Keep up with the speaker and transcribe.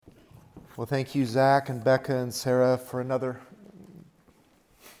Well, thank you, Zach and Becca and Sarah, for another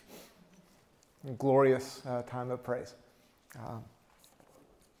glorious time of praise.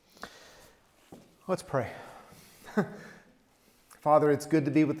 Let's pray. Father, it's good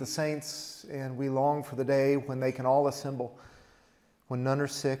to be with the saints, and we long for the day when they can all assemble, when none are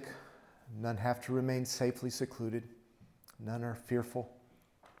sick, none have to remain safely secluded, none are fearful,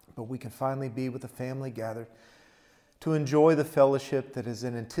 but we can finally be with the family gathered to enjoy the fellowship that is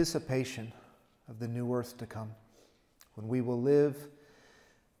in anticipation of the new earth to come, when we will live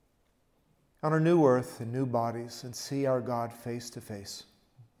on our new earth in new bodies and see our God face to face,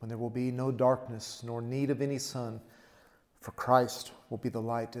 when there will be no darkness nor need of any sun, for Christ will be the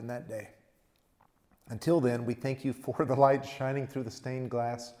light in that day. Until then, we thank you for the light shining through the stained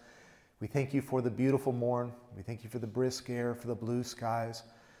glass. We thank you for the beautiful morn. We thank you for the brisk air, for the blue skies.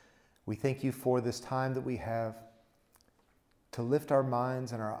 We thank you for this time that we have to lift our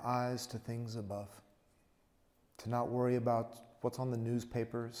minds and our eyes to things above, to not worry about what's on the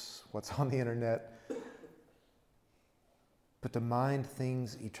newspapers, what's on the internet, but to mind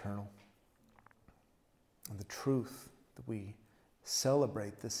things eternal and the truth that we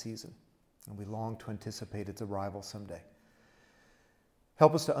celebrate this season, and we long to anticipate its arrival someday.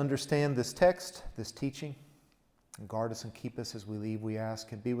 Help us to understand this text, this teaching, and guard us and keep us as we leave, we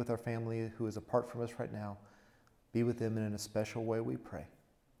ask, and be with our family who is apart from us right now. Be with them, and in a special way we pray.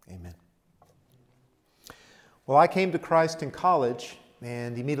 Amen. Well, I came to Christ in college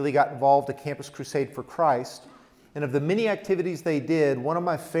and immediately got involved in Campus Crusade for Christ. And of the many activities they did, one of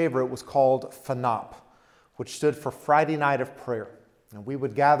my favorite was called FNOP, which stood for Friday Night of Prayer. And we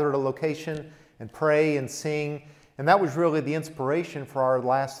would gather at a location and pray and sing. And that was really the inspiration for our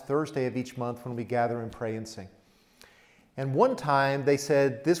last Thursday of each month when we gather and pray and sing. And one time they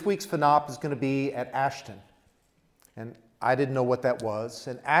said, this week's FNOP is going to be at Ashton. And I didn't know what that was.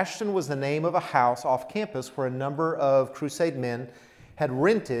 And Ashton was the name of a house off campus where a number of Crusade men had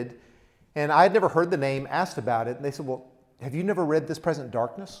rented. And I had never heard the name, asked about it. And they said, well, have you never read This Present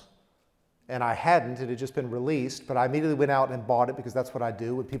Darkness? And I hadn't. It had just been released. But I immediately went out and bought it because that's what I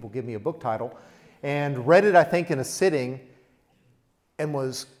do when people give me a book title. And read it, I think, in a sitting and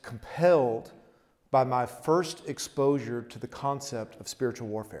was compelled by my first exposure to the concept of spiritual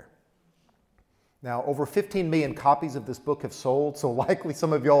warfare. Now, over 15 million copies of this book have sold, so likely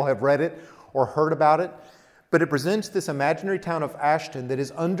some of y'all have read it or heard about it. But it presents this imaginary town of Ashton that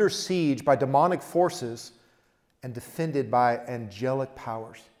is under siege by demonic forces and defended by angelic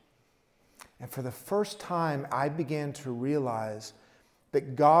powers. And for the first time, I began to realize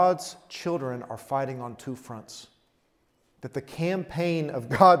that God's children are fighting on two fronts. That the campaign of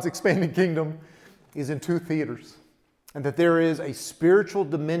God's expanding kingdom is in two theaters. And that there is a spiritual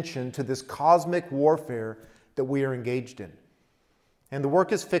dimension to this cosmic warfare that we are engaged in. And the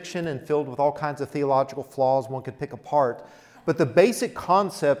work is fiction and filled with all kinds of theological flaws one could pick apart. But the basic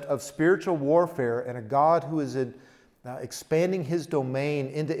concept of spiritual warfare and a God who is expanding his domain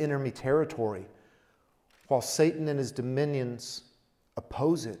into enemy territory, while Satan and his dominions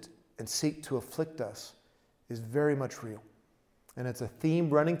oppose it and seek to afflict us, is very much real. And it's a theme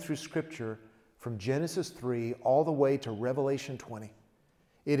running through Scripture from Genesis 3 all the way to Revelation 20.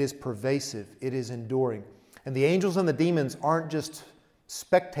 It is pervasive. It is enduring. And the angels and the demons aren't just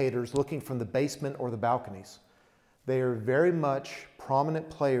spectators looking from the basement or the balconies. They are very much prominent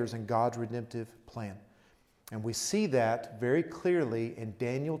players in God's redemptive plan. And we see that very clearly in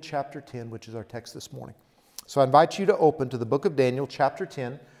Daniel chapter 10, which is our text this morning. So I invite you to open to the book of Daniel chapter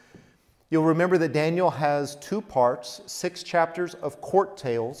 10. You'll remember that Daniel has two parts, 6 chapters of court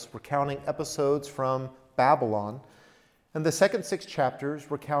tales recounting episodes from Babylon, and the second 6 chapters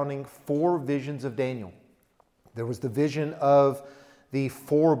recounting 4 visions of Daniel. There was the vision of the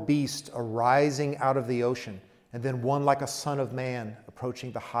 4 beasts arising out of the ocean, and then one like a son of man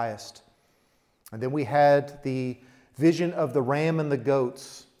approaching the highest. And then we had the vision of the ram and the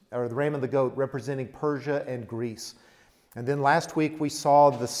goats, or the ram and the goat representing Persia and Greece. And then last week we saw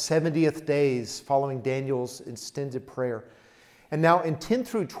the 70th days following Daniel's extended prayer. And now in 10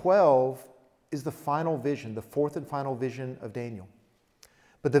 through 12 is the final vision, the 4th and final vision of Daniel.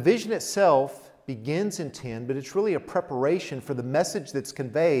 But the vision itself begins in 10, but it's really a preparation for the message that's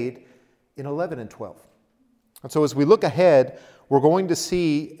conveyed in 11 and 12. And so as we look ahead, we're going to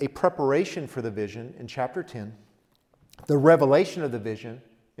see a preparation for the vision in chapter 10, the revelation of the vision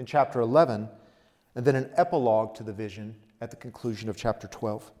in chapter 11, and then an epilogue to the vision at the conclusion of chapter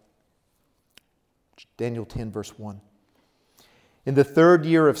 12. Daniel 10, verse 1. In the 3rd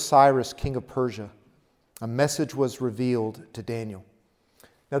year of Cyrus, king of Persia, a message was revealed to Daniel.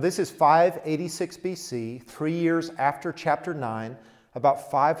 Now this is 586 BC, 3 years after chapter 9,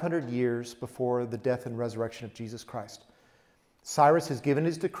 about 500 years before the death and resurrection of Jesus Christ. Cyrus has given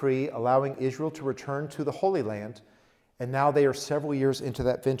his decree allowing Israel to return to the Holy Land, and now they are several years into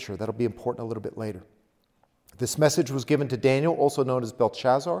that venture. That'll be important a little bit later. This message was given to Daniel, also known as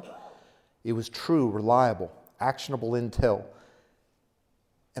Belshazzar. It was true, reliable, actionable intel,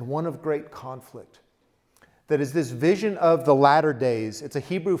 and one of great conflict. That is this vision of the latter days. It's a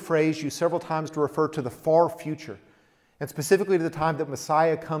Hebrew phrase used several times to refer to the far future, and specifically to the time that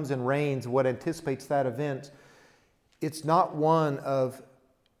Messiah comes and reigns, what anticipates that event. It's not one of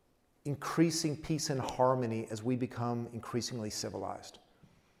increasing peace and harmony as we become increasingly civilized.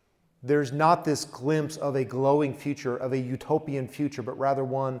 There's not this glimpse of a glowing future, of a utopian future, but rather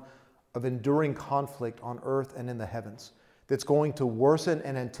one of enduring conflict on earth and in the heavens that's going to worsen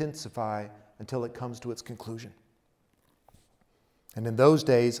and intensify until it comes to its conclusion. And in those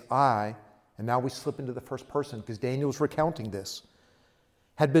days, and now we slip into the first person because Daniel's recounting this,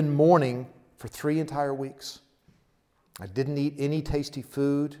 had been mourning for 3 entire weeks. I didn't eat any tasty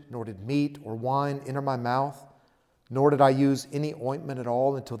food, nor did meat or wine enter my mouth, nor did I use any ointment at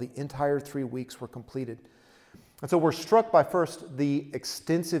all until the entire 3 weeks were completed. And so we're struck by first the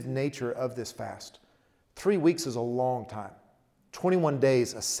extensive nature of this fast. 3 weeks is a long time. 21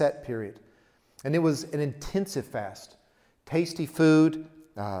 days, a set period. And it was an intensive fast. Tasty food,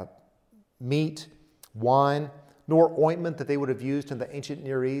 meat, wine, nor ointment that they would have used in the ancient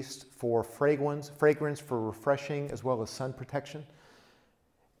Near East for fragrance, for refreshing, as well as sun protection.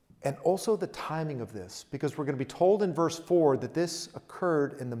 And also the timing of this, because we're going to be told in verse 4 that this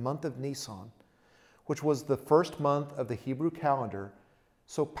occurred in the month of Nisan, which was the first month of the Hebrew calendar,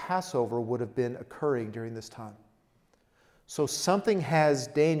 so Passover would have been occurring during this time. So something has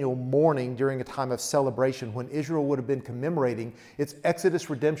Daniel mourning during a time of celebration when Israel would have been commemorating its Exodus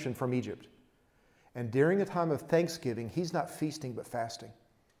redemption from Egypt. And during a time of thanksgiving, he's not feasting but fasting.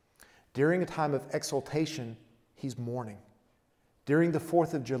 During a time of exaltation, he's mourning. During the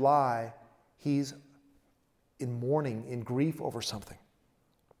 4th of July, he's in mourning, in grief over something.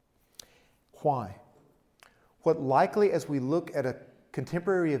 Why? What likely, as we look at a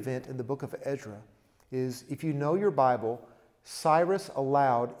contemporary event in the book of Ezra, is if you know your Bible, Cyrus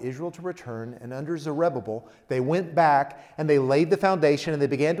allowed Israel to return, and under Zerubbabel, they went back and they laid the foundation and they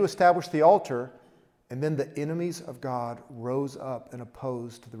began to establish the altar, and then the enemies of God rose up and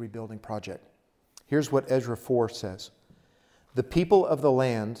opposed the rebuilding project. Here's what Ezra 4 says. The people of the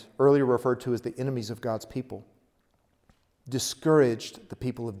land, earlier referred to as the enemies of God's people, discouraged the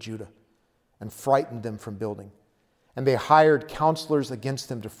people of Judah and frightened them from building. And they hired counselors against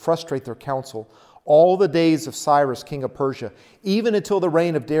them to frustrate their counsel all the days of Cyrus, king of Persia, even until the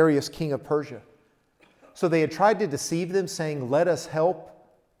reign of Darius, king of Persia. So they had tried to deceive them, saying, "Let us help,"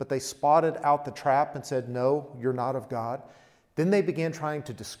 but they spotted out the trap and said, "No, you're not of God." Then they began trying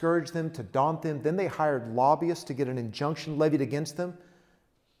to discourage them, to daunt them. Then they hired lobbyists to get an injunction levied against them,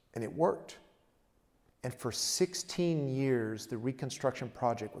 and it worked. And for 16 years, the reconstruction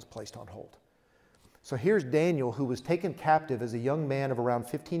project was placed on hold. So here's Daniel, who was taken captive as a young man of around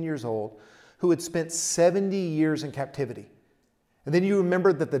 15 years old, who had spent 70 years in captivity. And then you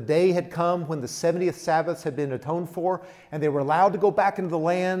remember that the day had come when the 70th Sabbaths had been atoned for, and they were allowed to go back into the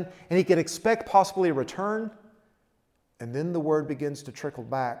land, and he could expect possibly a return. And then the word begins to trickle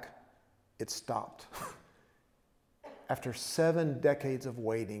back. It stopped. After 7 decades of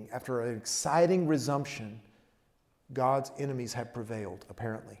waiting, after an exciting resumption, God's enemies had prevailed,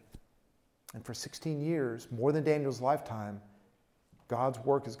 apparently. And for 16 years, more than Daniel's lifetime, God's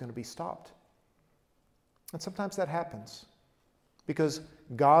work is going to be stopped. And sometimes that happens because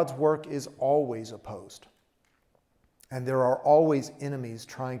God's work is always opposed. And there are always enemies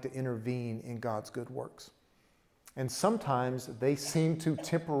trying to intervene in God's good works. And sometimes they seem to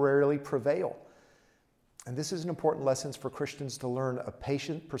temporarily prevail. And this is an important lesson for Christians to learn, a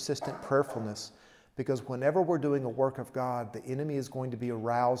patient, persistent prayerfulness, because whenever we're doing a work of God, the enemy is going to be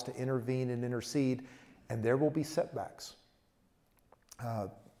aroused to intervene and intercede, and there will be setbacks.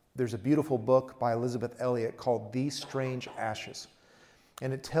 There's a beautiful book by Elizabeth Elliot called These Strange Ashes.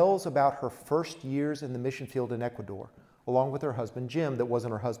 And it tells about her first years in the mission field in Ecuador, along with her husband, Jim, that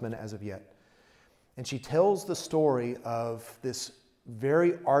wasn't her husband as of yet. And she tells the story of this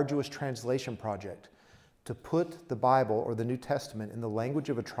very arduous translation project to put the Bible or the New Testament in the language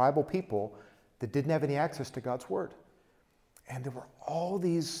of a tribal people that didn't have any access to God's Word. And there were all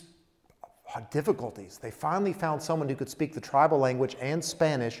these difficulties. They finally found someone who could speak the tribal language and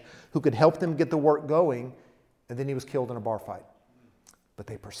Spanish who could help them get the work going, and then he was killed in a bar fight. But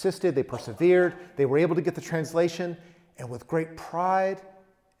they persisted, they persevered, they were able to get the translation, and with great pride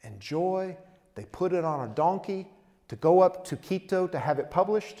and joy, they put it on a donkey to go up to Quito to have it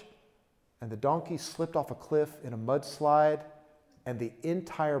published, and the donkey slipped off a cliff in a mudslide, and the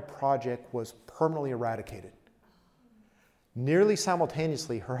entire project was permanently eradicated. Nearly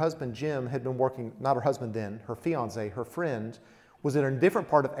simultaneously, her husband Jim had been working, not her husband then, her fiance, her friend, was in a different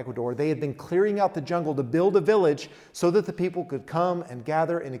part of Ecuador. They had been clearing out the jungle to build a village so that the people could come and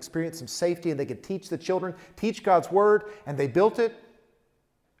gather and experience some safety, and they could teach the children, teach God's word, and they built it,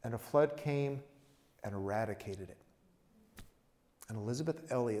 and a flood came and eradicated it. And Elizabeth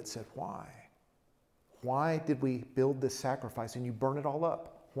Elliot said, why? Why did we build this sacrifice and you burn it all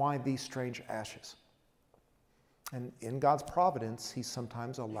up? Why these strange ashes? And in God's providence, he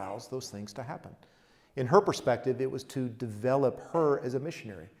sometimes allows those things to happen. In her perspective, it was to develop her as a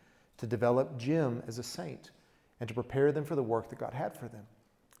missionary, to develop Jim as a saint, and to prepare them for the work that God had for them.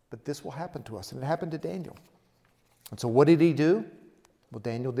 But this will happen to us, and it happened to Daniel. And so what did he do? Well,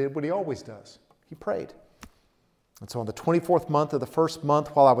 Daniel did what he always does. He prayed. And so on the 24th month of the first month,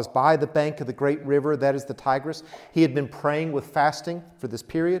 while I was by the bank of the great river, that is the Tigris, he had been praying with fasting for this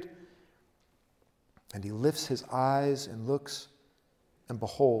period. And he lifts his eyes and looks, and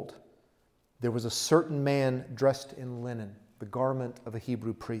behold, there was a certain man dressed in linen, the garment of a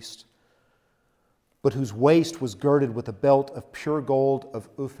Hebrew priest, but whose waist was girded with a belt of pure gold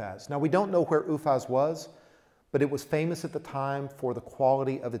of Uphaz. Now, we don't know where Uphaz was, but it was famous at the time for the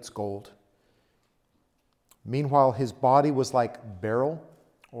quality of its gold. Meanwhile, his body was like beryl,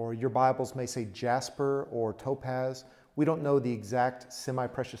 or your Bibles may say jasper or topaz. We don't know the exact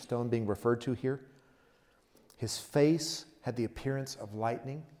semi-precious stone being referred to here. His face had the appearance of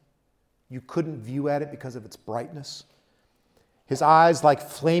lightning. You couldn't view at it because of its brightness. His eyes like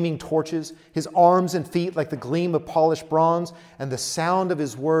flaming torches, his arms and feet like the gleam of polished bronze, and the sound of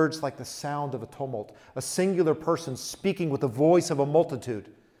his words like the sound of a tumult, a singular person speaking with the voice of a multitude.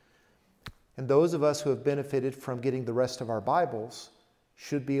 And those of us who have benefited from getting the rest of our Bibles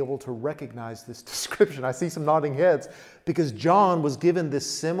should be able to recognize this description. I see some nodding heads because John was given this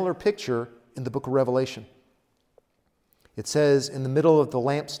similar picture in the book of Revelation. It says, in the middle of the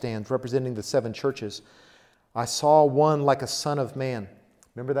lampstands representing the 7 churches, I saw one like a son of man.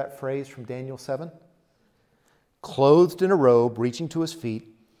 Remember that phrase from Daniel 7? Clothed in a robe reaching to his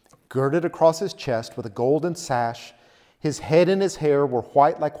feet, girded across his chest with a golden sash. His head and his hair were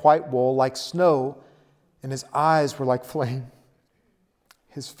white like white wool, like snow, and his eyes were like flame.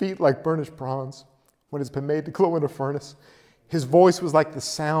 His feet like burnished bronze when it's been made to glow in a furnace. His voice was like the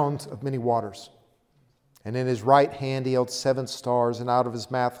sound of many waters. And in his right hand he held 7 stars, and out of his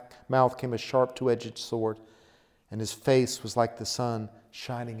mouth came a sharp 2-edged sword, and his face was like the sun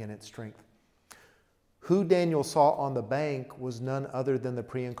shining in its strength. Who Daniel saw on the bank was none other than the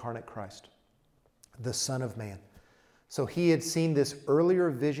pre-incarnate Christ, the Son of Man. So he had seen this earlier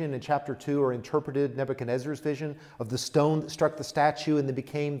vision in chapter 2, or interpreted Nebuchadnezzar's vision of the stone that struck the statue and then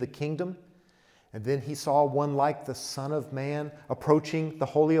became the kingdom. And then he saw one like the Son of Man approaching the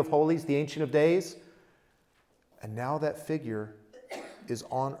Holy of Holies, the Ancient of Days. And now that figure is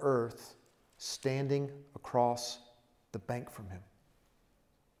on earth, standing across the bank from him.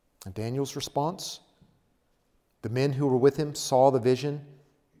 And Daniel's response? The men who were with him saw the vision.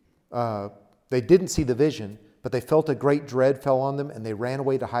 They didn't see the vision, but they felt a great dread fell on them, and they ran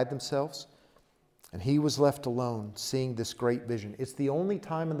away to hide themselves. And he was left alone, seeing this great vision. It's the only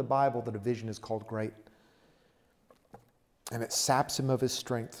time in the Bible that a vision is called great. And it saps him of his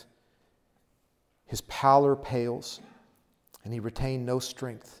strength. His pallor pales, and he retained no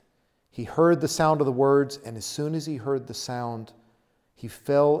strength. He heard the sound of the words, and as soon as he heard the sound, he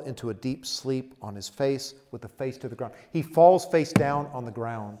fell into a deep sleep on his face with the face to the ground. He falls face down on the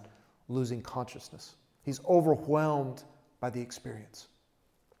ground, losing consciousness. He's overwhelmed by the experience.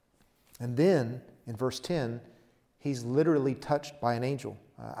 And then, in verse 10, he's literally touched by an angel.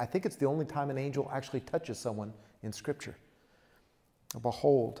 I think it's the only time an angel actually touches someone in Scripture.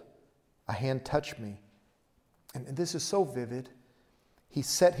 Behold, a hand touched me. And this is so vivid. He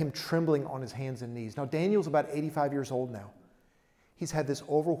set him trembling on his hands and knees. Now, Daniel's about 85 years old now. He's had this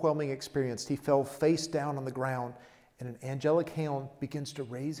overwhelming experience. He fell face down on the ground, and an angelic hand begins to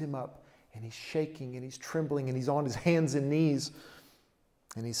raise him up, and he's shaking, and he's trembling, and he's on his hands and knees.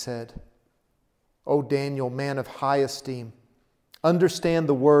 And he said, O Daniel, man of high esteem, understand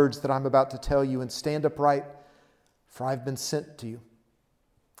the words that I'm about to tell you, and stand upright, for I've been sent to you.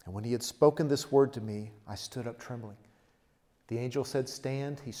 And when he had spoken this word to me, I stood up trembling. The angel said,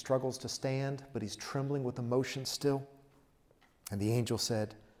 stand. He struggles to stand, but he's trembling with emotion still. And the angel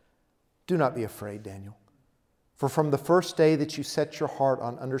said, do not be afraid, Daniel. For from the first day that you set your heart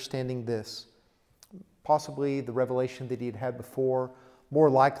on understanding this, possibly the revelation that he had had before, more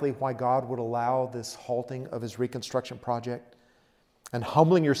likely why God would allow this halting of his reconstruction project? And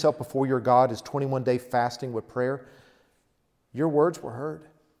humbling yourself before your God is 21-day fasting with prayer. Your words were heard,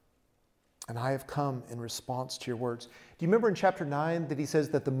 and I have come in response to your words. Do you remember in chapter 9 that he says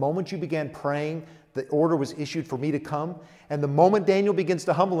that the moment you began praying, the order was issued for me to come? And the moment Daniel begins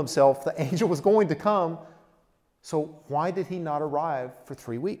to humble himself, the angel was going to come. So why did he not arrive for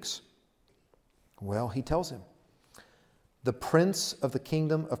 3 weeks? Well, he tells him, the prince of the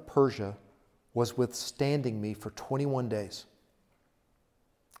kingdom of Persia was withstanding me for 21 days.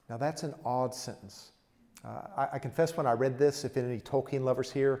 Now that's an odd sentence. I confess when I read this, if any Tolkien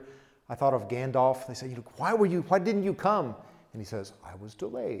lovers here, I thought of Gandalf. They say, why didn't you come? And he says, I was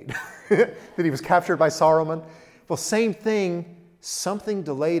delayed. That he was captured by Saruman. Well, same thing, something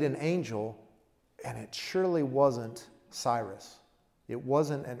delayed an angel, and it surely wasn't Cyrus. It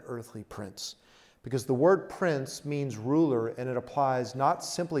wasn't an earthly prince. Because the word prince means ruler, and it applies not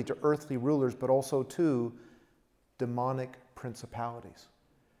simply to earthly rulers, but also to demonic principalities.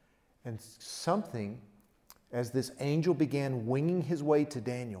 And something, as this angel began winging his way to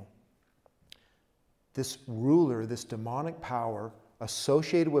Daniel, this ruler, this demonic power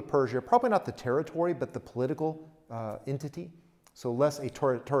associated with Persia, probably not the territory, but the political entity, so less a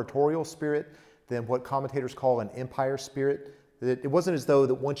territorial spirit than what commentators call an empire spirit. It wasn't as though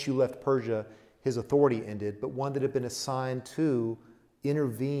that once you left Persia, his authority ended, but one that had been assigned to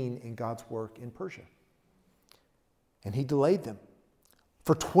intervene in God's work in Persia. And he delayed them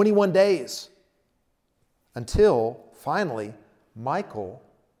for 21 days until finally Michael,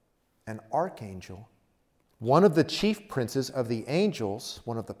 an archangel, one of the chief princes of the angels,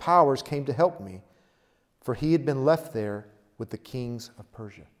 one of the powers, came to help me, for he had been left there with the kings of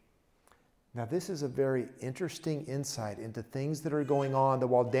Persia. Now, this is a very interesting insight into things that are going on, that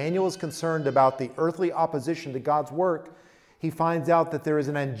while Daniel is concerned about the earthly opposition to God's work, he finds out that there is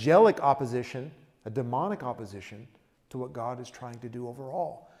an angelic opposition, a demonic opposition, to what God is trying to do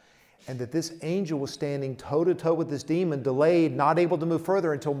overall. And that this angel was standing toe-to-toe with this demon, delayed, not able to move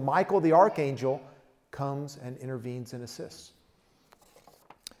further until Michael the archangel comes and intervenes and assists.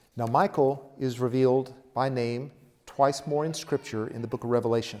 Now, Michael is revealed by name twice more in Scripture in the book of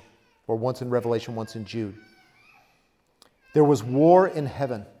Revelation, or once in Revelation, once in Jude. There was war in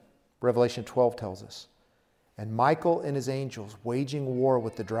heaven, Revelation 12 tells us, and Michael and his angels waging war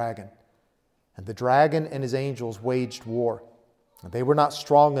with the dragon. And the dragon and his angels waged war. And they were not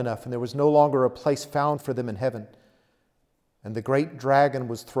strong enough, and there was no longer a place found for them in heaven. And the great dragon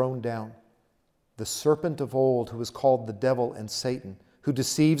was thrown down, the serpent of old, who is called the devil and Satan, who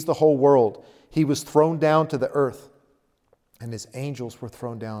deceives the whole world. He was thrown down to the earth, and his angels were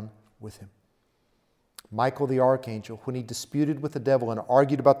thrown down with him. Michael the archangel, when he disputed with the devil and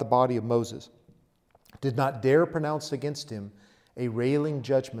argued about the body of Moses, did not dare pronounce against him a railing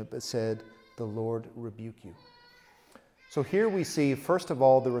judgment, but said, the Lord rebuke you. So here we see, first of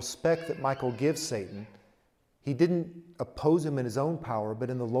all, the respect that Michael gives Satan. He didn't oppose him in his own power, but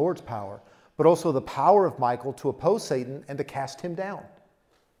in the Lord's power, but also the power of Michael to oppose Satan and to cast him down.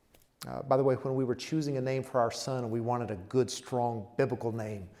 By the way, when we were choosing a name for our son and we wanted a good, strong, biblical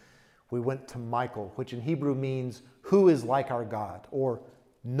name, we went to Michael, which in Hebrew means, who is like our God, or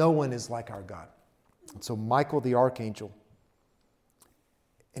no one is like our God. And so Michael the archangel,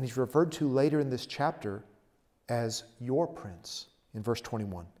 and he's referred to later in this chapter as your prince in verse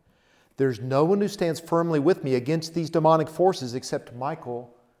 21. There's no one who stands firmly with me against these demonic forces except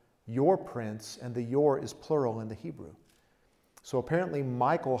Michael, your prince, and the your is plural in the Hebrew. So apparently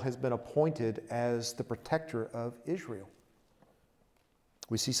Michael has been appointed as the protector of Israel.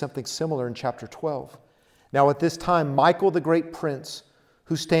 We see something similar in chapter 12. Now at this time, Michael the great prince,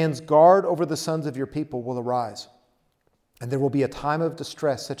 who stands guard over the sons of your people, will arise. And there will be a time of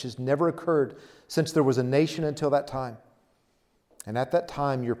distress such as never occurred since there was a nation until that time. And at that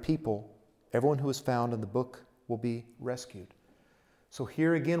time, your people, everyone who is found in the book, will be rescued. So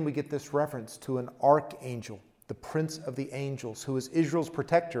here again, we get this reference to an archangel, the prince of the angels, who is Israel's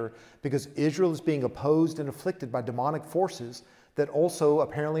protector, because Israel is being opposed and afflicted by demonic forces that also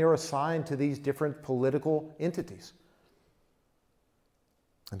apparently are assigned to these different political entities.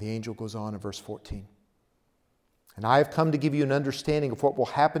 And the angel goes on in verse 14. And I have come to give you an understanding of what will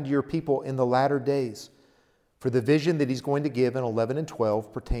happen to your people in the latter days. For the vision that he's going to give in 11 and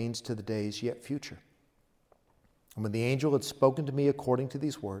 12 pertains to the days yet future. And when the angel had spoken to me according to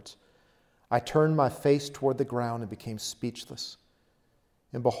these words, I turned my face toward the ground and became speechless.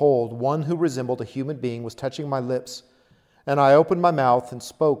 And behold, one who resembled a human being was touching my lips. And I opened my mouth and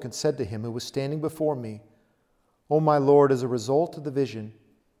spoke and said to him who was standing before me, O my Lord, as a result of the vision,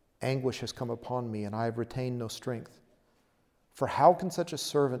 anguish has come upon me, and I have retained no strength. For how can such a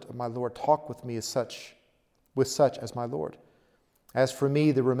servant of my Lord talk with me with such as my Lord? As for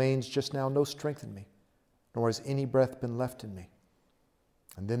me, there remains just now no strength in me, nor has any breath been left in me.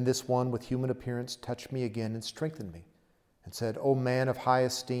 And then this one with human appearance touched me again and strengthened me, and said, O man of high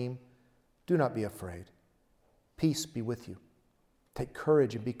esteem, do not be afraid. Peace be with you. Take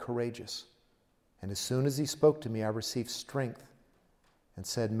courage and be courageous. And as soon as he spoke to me, I received strength and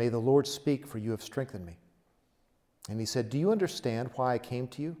said, May the Lord speak, for you have strengthened me. And he said, Do you understand why I came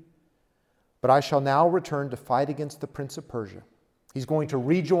to you? But I shall now return to fight against the prince of Persia. He's going to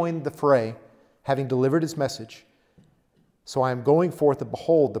rejoin the fray, having delivered his message. So I am going forth, and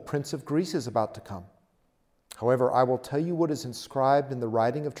behold, the prince of Greece is about to come. However, I will tell you what is inscribed in the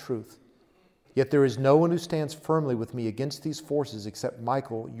writing of truth. Yet there is no one who stands firmly with me against these forces except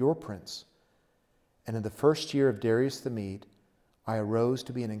Michael, your prince. And in the first year of Darius the Mede, I arose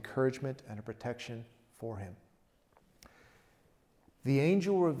to be an encouragement and a protection for him. The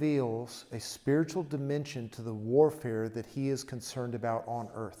angel reveals a spiritual dimension to the warfare that he is concerned about on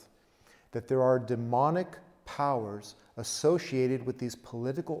earth. That there are demonic powers associated with these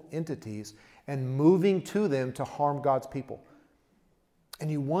political entities and moving to them to harm God's people. And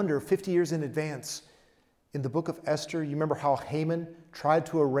you wonder, 50 years in advance, in the book of Esther, you remember how Haman tried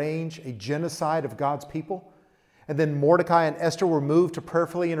to arrange a genocide of God's people? And then Mordecai and Esther were moved to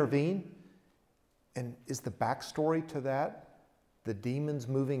prayerfully intervene? And is the backstory to that the demons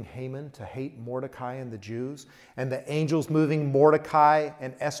moving Haman to hate Mordecai and the Jews, and the angels moving Mordecai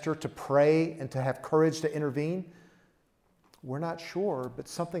and Esther to pray and to have courage to intervene? We're not sure, but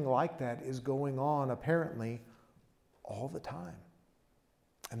something like that is going on apparently all the time.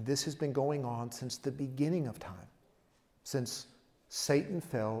 And this has been going on since the beginning of time, since Satan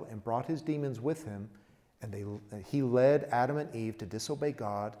fell and brought his demons with him, and he led Adam and Eve to disobey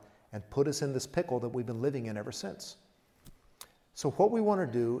God and put us in this pickle that we've been living in ever since. So what we want to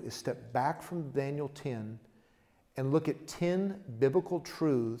do is step back from Daniel 10 and look at 10 biblical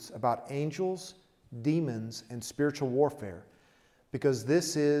truths about angels, demons, and spiritual warfare, because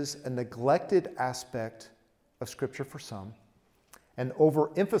this is a neglected aspect of Scripture for some, an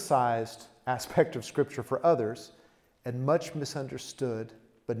overemphasized aspect of Scripture for others, and much misunderstood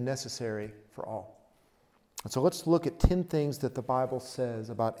but necessary for all. And so let's look at 10 things that the Bible says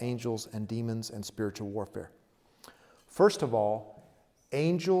about angels and demons and spiritual warfare. First of all,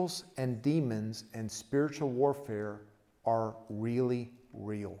 angels and demons and spiritual warfare are really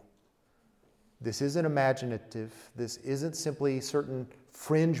real. This isn't imaginative. This isn't simply certain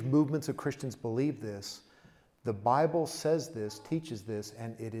fringe movements of Christians believe this. The Bible says this, teaches this,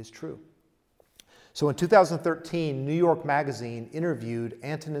 and it is true. So in 2013, New York Magazine interviewed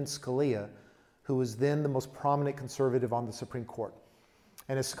Antonin Scalia, who was then the most prominent conservative on the Supreme Court.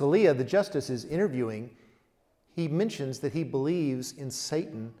 And as Scalia, the justice, is interviewing, he mentions that he believes in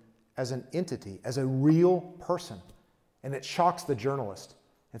Satan as an entity, as a real person. And it shocks the journalist.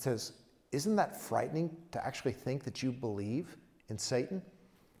 It says, isn't that frightening to actually think that you believe in Satan?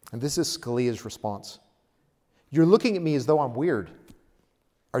 And this is Scalia's response. You're looking at me as though I'm weird.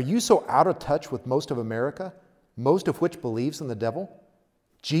 Are you so out of touch with most of America, most of which believes in the devil?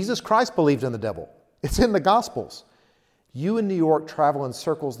 Jesus Christ believed in the devil. It's in the Gospels. You in New York travel in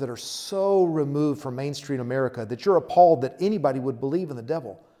circles that are so removed from mainstream America that you're appalled that anybody would believe in the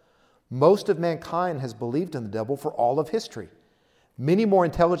devil. Most of mankind has believed in the devil for all of history. Many more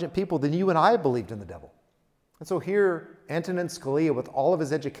intelligent people than you and I believed in the devil. And so here, Antonin Scalia, with all of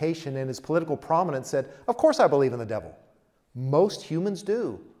his education and his political prominence, said, of course I believe in the devil. Most humans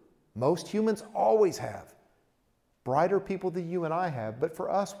do. Most humans always have. Brighter people than you and I have, but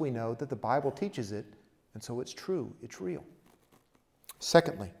for us we know that the Bible teaches it, and so it's true, it's real.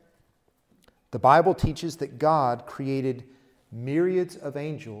 Secondly, the Bible teaches that God created myriads of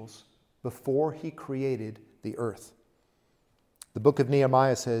angels before he created the earth. The book of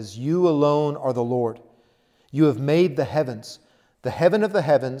Nehemiah says, You alone are the Lord. You have made the heavens, the heaven of the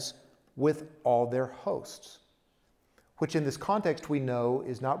heavens, with all their hosts. Which in this context we know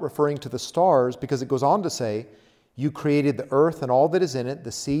is not referring to the stars, because it goes on to say, You created the earth and all that is in it,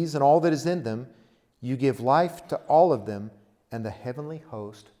 the seas and all that is in them. You give life to all of them, and the heavenly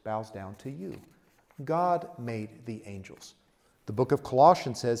host bows down to you. God made the angels. The book of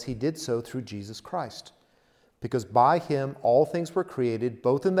Colossians says he did so through Jesus Christ, because by him all things were created,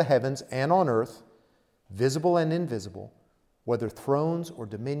 both in the heavens and on earth, visible and invisible, whether thrones or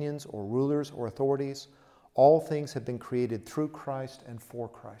dominions or rulers or authorities. All things have been created through Christ and for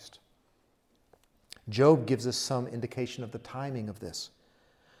Christ. Job gives us some indication of the timing of this.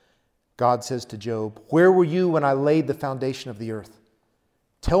 God says to Job, Where were you when I laid the foundation of the earth?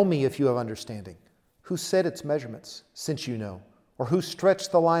 Tell me if you have understanding. Who set its measurements, since you know? Or who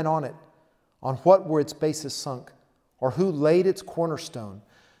stretched the line on it? On what were its bases sunk? Or who laid its cornerstone?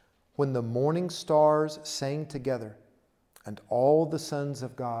 When the morning stars sang together, and all the sons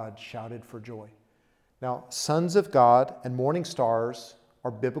of God shouted for joy. Now, sons of God and morning stars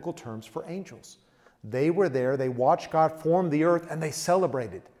are biblical terms for angels. They were there, they watched God form the earth, and they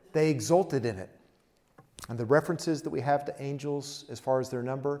celebrated. They exulted in it. And the references that we have to angels as far as their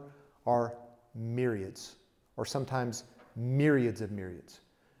number are myriads, or sometimes myriads of myriads.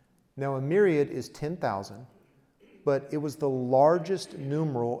 Now, a myriad is 10,000, but it was the largest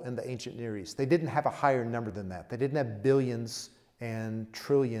numeral in the ancient Near East. They didn't have a higher number than that. They didn't have billions and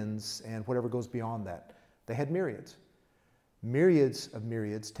trillions and whatever goes beyond that. They had myriads. Myriads of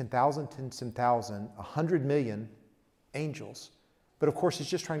myriads, 10,000, 10,000, 100 million angels. But of course, he's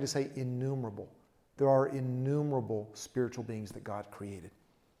just trying to say innumerable. There are innumerable spiritual beings that God created.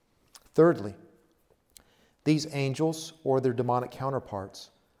 Thirdly, these angels, or their demonic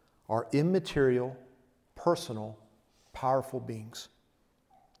counterparts, are immaterial, personal, powerful beings.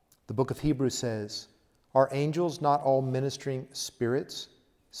 The book of Hebrews says, "Are angels not all ministering spirits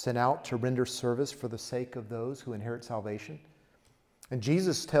sent out to render service for the sake of those who inherit salvation?" And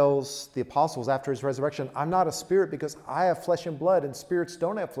Jesus tells the apostles after his resurrection, "I'm not a spirit because I have flesh and blood, and spirits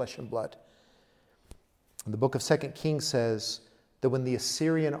don't have flesh and blood." And the book of 2 Kings says that when the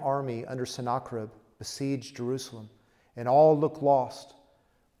Assyrian army under Sennacherib besieged Jerusalem and all looked lost,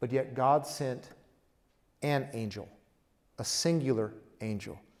 but yet God sent an angel, a singular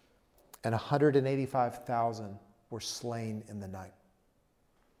angel, and 185,000 were slain in the night.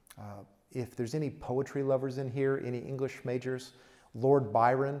 If there's any poetry lovers in here, any English majors, Lord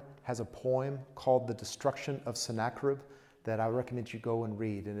Byron has a poem called The Destruction of Sennacherib that I recommend you go and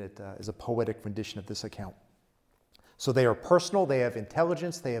read, and it is a poetic rendition of this account. So they are personal, they have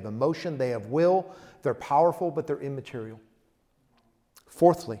intelligence, they have emotion, they have will, they're powerful, but they're immaterial.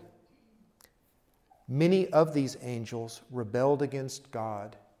 Fourthly, many of these angels rebelled against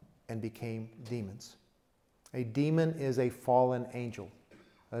God and became demons. A demon is a fallen angel.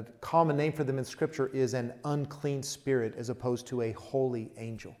 A common name for them in Scripture is an unclean spirit as opposed to a holy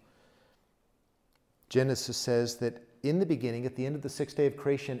angel. Genesis says that in the beginning, at the end of the sixth day of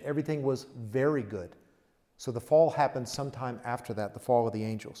creation, everything was very good. So the fall happened sometime after that, the fall of the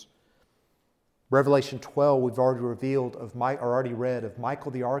angels. Revelation 12, we've already read of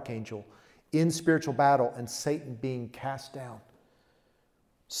Michael the archangel in spiritual battle and Satan being cast down.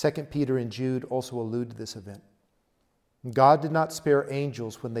 2 Peter and Jude also allude to this event. God did not spare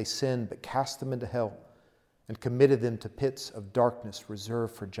angels when they sinned, but cast them into hell and committed them to pits of darkness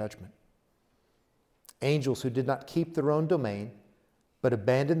reserved for judgment. Angels who did not keep their own domain, but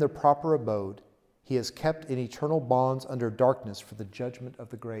abandoned their proper abode, he has kept in eternal bonds under darkness for the judgment of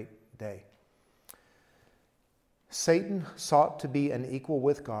the great day. Satan sought to be an equal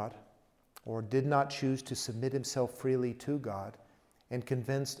with God, or did not choose to submit himself freely to God, and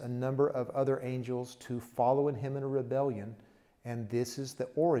convinced a number of other angels to follow in him in a rebellion, and this is the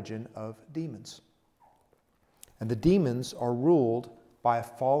origin of demons. And the demons are ruled by a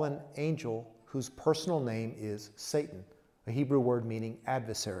fallen angel whose personal name is Satan, a Hebrew word meaning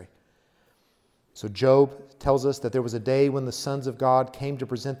adversary. So Job tells us that there was a day when the sons of God came to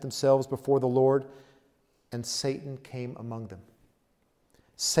present themselves before the Lord, and Satan came among them.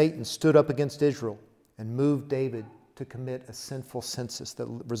 Satan stood up against Israel and moved David to commit a sinful census that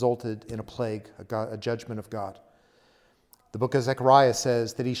resulted in a plague, a judgment of God. The book of Zechariah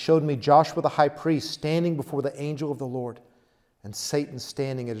says that he showed me Joshua the high priest standing before the angel of the Lord, and Satan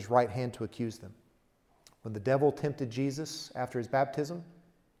standing at his right hand to accuse them. When the devil tempted Jesus after his baptism,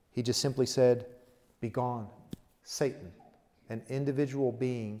 he just simply said, "Begone, Satan," an individual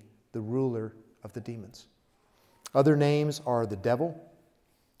being the ruler of the demons. Other names are the devil,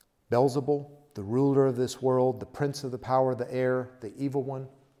 Beelzebul, the ruler of this world, the prince of the power of the air, the evil one,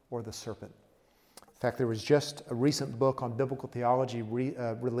 or the serpent. In fact, there was just a recent book on biblical theology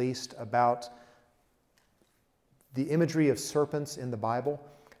released about the imagery of serpents in the Bible.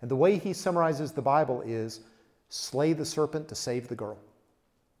 And the way he summarizes the Bible is, slay the serpent to save the girl.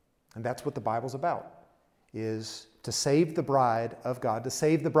 And that's what the Bible's about, is to save the bride of God, to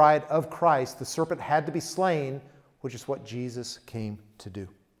save the bride of Christ. The serpent had to be slain, which is what Jesus came to do.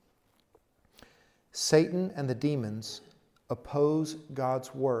 Satan and the demons oppose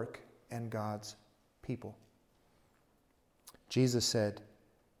God's work and God's people. Jesus said,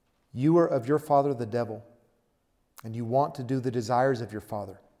 "You are of your father the devil, and you want to do the desires of your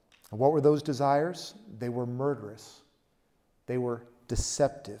father." And what were those desires? They were murderous. They were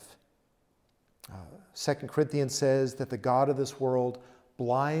deceptive. 2 Corinthians says that the God of this world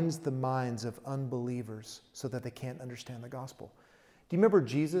blinds the minds of unbelievers so that they can't understand the gospel. Do you remember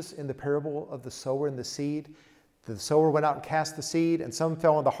Jesus in the parable of the sower and the seed? The sower went out and cast the seed, and some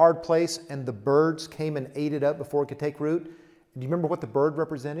fell in the hard place, and the birds came and ate it up before it could take root. Do you remember what the bird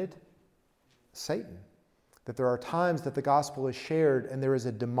represented? Satan. That there are times that the gospel is shared and there is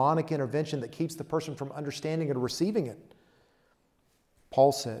a demonic intervention that keeps the person from understanding and receiving it.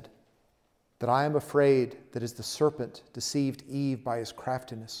 Paul said that I am afraid that as the serpent deceived Eve by his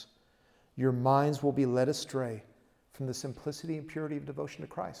craftiness, your minds will be led astray from the simplicity and purity of devotion to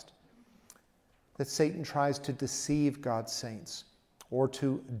Christ. That Satan tries to deceive God's saints, or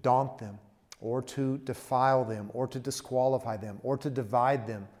to daunt them, or to defile them, or to disqualify them, or to divide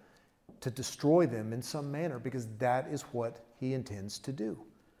them, to destroy them in some manner, because that is what he intends to do.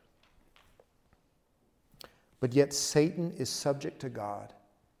 But yet Satan is subject to God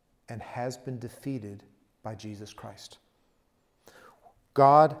and has been defeated by Jesus Christ.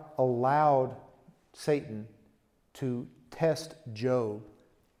 God allowed Satan to test Job,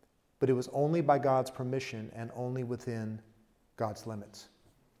 but it was only by God's permission and only within God's limits.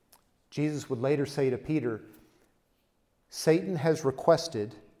 Jesus would later say to Peter, Satan has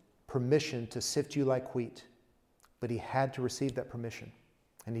requested permission to sift you like wheat, but he had to receive that permission.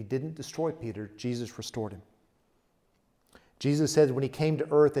 And he didn't destroy Peter. Jesus restored him. Jesus said when he came to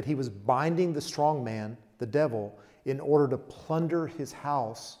earth that he was binding the strong man, the devil, in order to plunder his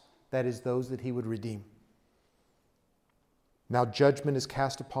house, that is, those that he would redeem. Now judgment is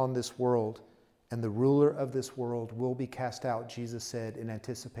cast upon this world, and the ruler of this world will be cast out, Jesus said, in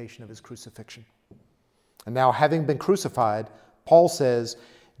anticipation of his crucifixion. And now, having been crucified, Paul says,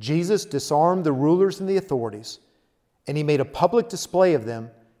 Jesus disarmed the rulers and the authorities, and he made a public display of them,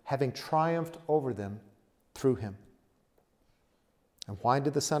 having triumphed over them through him. And why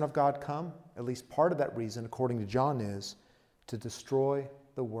did the Son of God come? At least part of that reason, according to John, is to destroy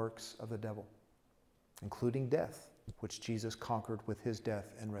the works of the devil, including death, which Jesus conquered with his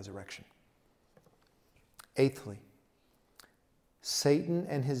death and resurrection. Eighthly, Satan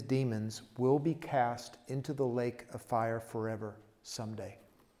and his demons will be cast into the lake of fire forever someday.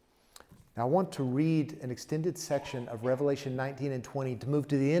 Now I want to read an extended section of Revelation 19 and 20 to move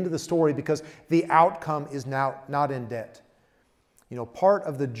to the end of the story, because the outcome is now not in debt. You know, part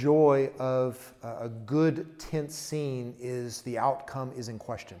of the joy of a good tense scene is the outcome is in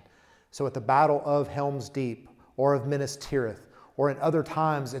question. So at the Battle of Helm's Deep, or of Minas Tirith, or in other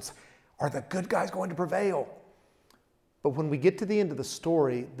times, it's, are the good guys going to prevail? But when we get to the end of the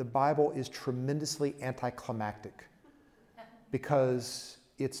story, the Bible is tremendously anticlimactic, because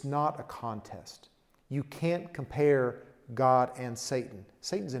it's not a contest. You can't compare God and Satan.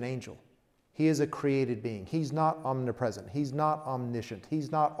 Satan's an angel. He is a created being. He's not omnipresent. He's not omniscient.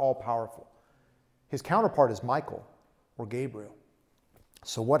 He's not all-powerful. His counterpart is Michael or Gabriel.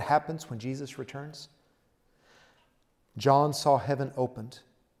 So what happens when Jesus returns? John saw heaven opened,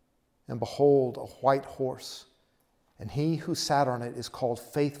 and behold, a white horse, and he who sat on it is called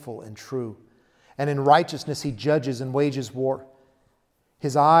Faithful and True, and in righteousness he judges and wages war.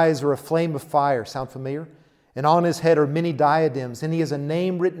 His eyes are a flame of fire. Sound familiar? And on his head are many diadems, and he has a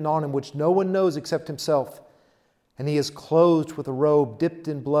name written on him which no one knows except himself. And he is clothed with a robe dipped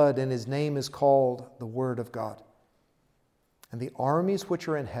in blood, and his name is called the Word of God. And the armies which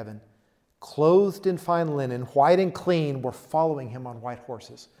are in heaven, clothed in fine linen, white and clean, were following him on white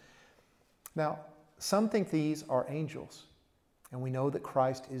horses. Now, some think these are angels, and we know that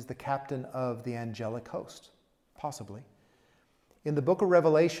Christ is the captain of the angelic host, possibly. In the book of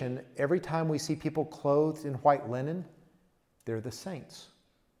Revelation, every time we see people clothed in white linen, they're the saints.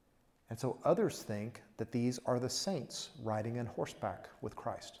 And so others think that these are the saints riding on horseback with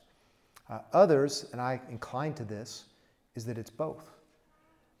Christ. Others, and I incline to this, is that it's both.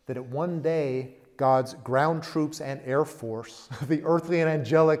 That at one day, God's ground troops and air force, the earthly and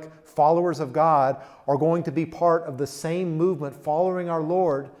angelic followers of God, are going to be part of the same movement following our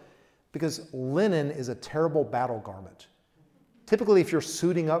Lord, because linen is a terrible battle garment. Typically, if you're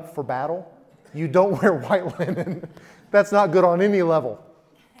suiting up for battle, you don't wear white linen. That's not good on any level,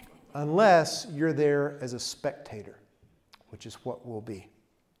 unless you're there as a spectator, which is what we'll be.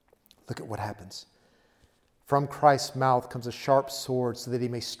 Look at what happens. From Christ's mouth comes a sharp sword, so that he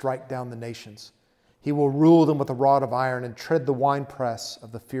may strike down the nations. He will rule them with a rod of iron and tread the winepress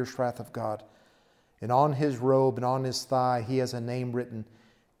of the fierce wrath of God. And on his robe and on his thigh he has a name written,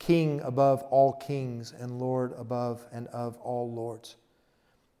 King above all kings and Lord above and of all lords.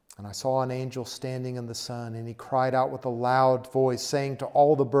 And I saw an angel standing in the sun, and he cried out with a loud voice, saying to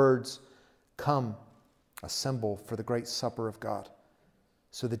all the birds, Come, assemble for the great supper of God,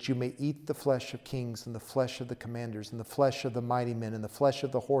 so that you may eat the flesh of kings and the flesh of the commanders and the flesh of the mighty men and the flesh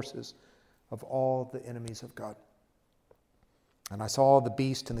of the horses of all the enemies of God. And I saw the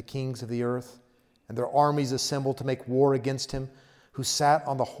beast and the kings of the earth and their armies assembled to make war against him who sat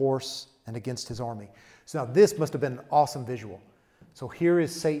on the horse and against his army. So now this must have been an awesome visual. So here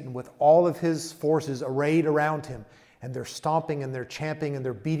is Satan with all of his forces arrayed around him, and they're stomping and they're champing and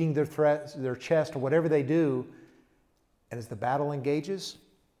they're beating their chest or whatever they do. And as the battle engages,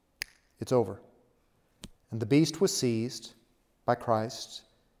 it's over. And the beast was seized by Christ,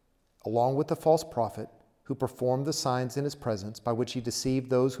 along with the false prophet, who performed the signs in his presence, by which he deceived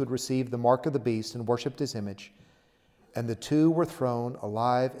those who had received the mark of the beast and worshipped his image. And the two were thrown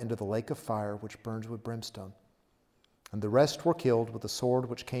alive into the lake of fire, which burns with brimstone. And the rest were killed with the sword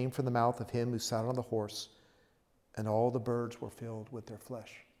which came from the mouth of him who sat on the horse, and all the birds were filled with their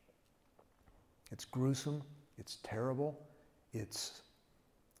flesh. It's gruesome, it's terrible, it's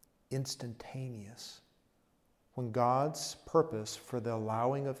instantaneous. When God's purpose for the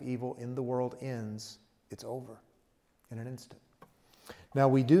allowing of evil in the world ends, it's over in an instant. Now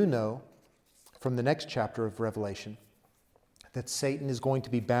we do know from the next chapter of Revelation that Satan is going to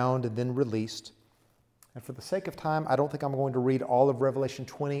be bound and then released. And for the sake of time, I don't think I'm going to read all of Revelation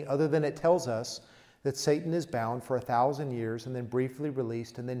 20, other than it tells us that Satan is bound for 1,000 years and then briefly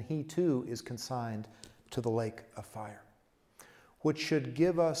released, and then he too is consigned to the lake of fire, which should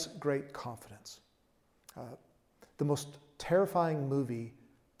give us great confidence. The most terrifying movie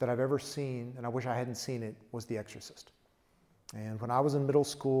that I've ever seen, and I wish I hadn't seen it, was The Exorcist. And when I was in middle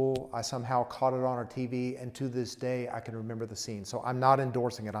school, I somehow caught it on our TV, and to this day, I can remember the scene. So I'm not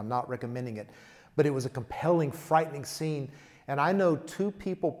endorsing it, I'm not recommending it, but it was a compelling, frightening scene. And I know two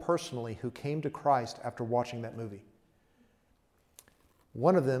people personally who came to Christ after watching that movie.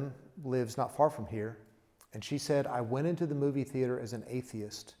 One of them lives not far from here, and she said, I went into the movie theater as an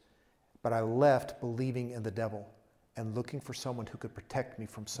atheist, but I left believing in the devil and looking for someone who could protect me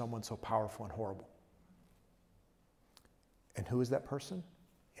from someone so powerful and horrible. And who is that person?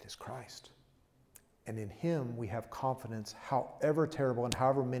 It is Christ. And in him we have confidence, however terrible and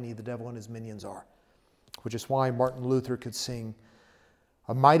however many the devil and his minions are. Which is why Martin Luther could sing,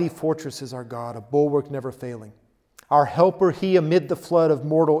 a mighty fortress is our God, a bulwark never failing. Our helper he amid the flood of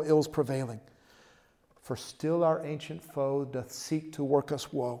mortal ills prevailing. For still our ancient foe doth seek to work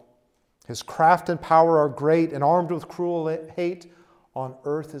us woe. His craft and power are great, and armed with cruel hate, on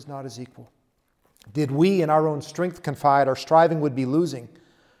earth is not his equal. Did we in our own strength confide, our striving would be losing.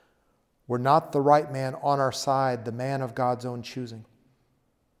 Were not the right man on our side, the man of God's own choosing.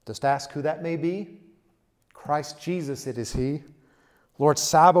 Dost ask who that may be? Christ Jesus it is he. Lord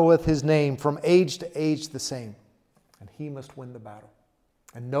Sabaoth his name, from age to age the same. And he must win the battle.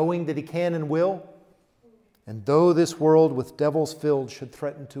 And knowing that he can and will, and though this world with devils filled should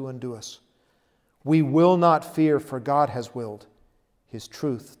threaten to undo us, we will not fear, for God has willed his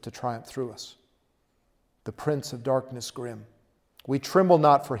truth to triumph through us. The prince of darkness grim, we tremble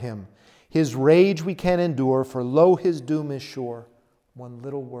not for him. His rage we can endure, for lo, his doom is sure. One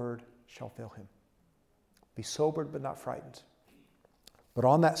little word shall fail him. Be sobered but not frightened. But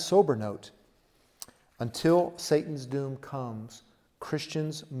on that sober note, until Satan's doom comes,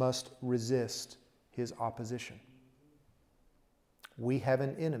 Christians must resist his opposition. We have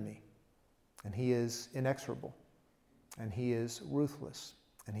an enemy, and he is inexorable, and he is ruthless,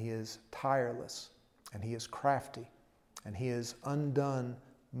 and he is tireless, and he is crafty, and he has undone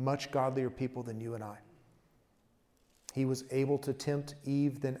much godlier people than you and I. He was able to tempt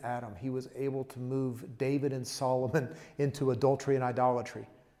Eve than Adam. He was able to move David and Solomon into adultery and idolatry.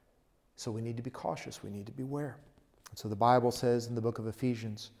 So we need to be cautious. We need to beware. And so the Bible says in the book of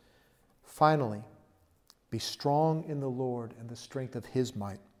Ephesians, finally, be strong in the Lord and the strength of his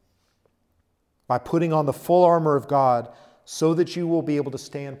might, by putting on the full armor of God, so that you will be able to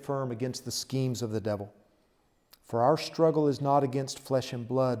stand firm against the schemes of the devil. For our struggle is not against flesh and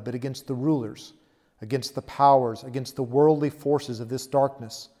blood, but against the rulers, against the powers, against the worldly forces of this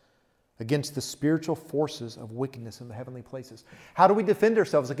darkness, against the spiritual forces of wickedness in the heavenly places. How do we defend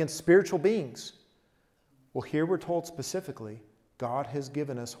ourselves against spiritual beings? Well, here we're told specifically, God has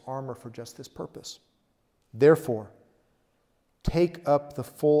given us armor for just this purpose. Therefore, take up the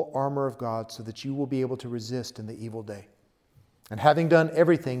full armor of God so that you will be able to resist in the evil day. And having done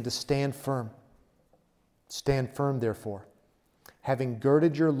everything, to stand firm. Stand firm, therefore, having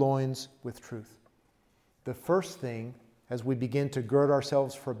girded your loins with truth. The first thing, as we begin to gird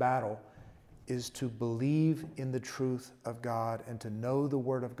ourselves for battle, is to believe in the truth of God and to know the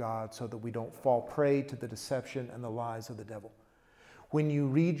Word of God so that we don't fall prey to the deception and the lies of the devil. When you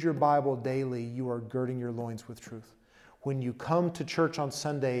read your Bible daily, you are girding your loins with truth. When you come to church on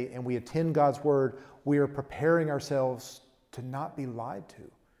Sunday and we attend God's Word, we are preparing ourselves to not be lied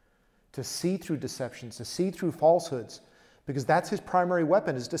to see through deceptions, to see through falsehoods, because that's his primary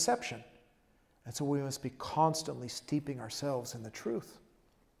weapon, is deception. And so we must be constantly steeping ourselves in the truth.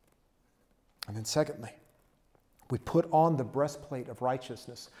 And then secondly, we put on the breastplate of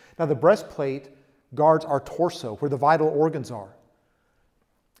righteousness. Now the breastplate guards our torso, where the vital organs are.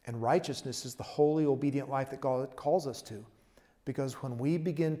 And righteousness is the holy, obedient life that God calls us to. Because when we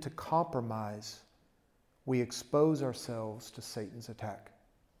begin to compromise, we expose ourselves to Satan's attack.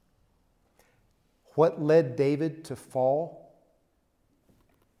 What led David to fall?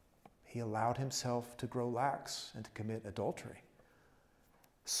 He allowed himself to grow lax and to commit adultery.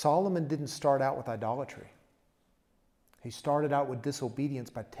 Solomon didn't start out with idolatry. He started out with disobedience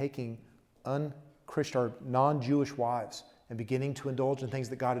by taking un-Christian or non-Jewish wives and beginning to indulge in things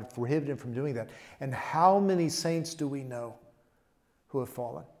that God had prohibited him from doing that. And how many saints do we know who have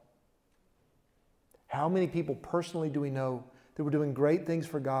fallen? How many people personally do we know that were doing great things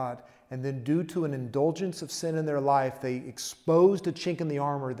for God, and then due to an indulgence of sin in their life, they exposed a chink in the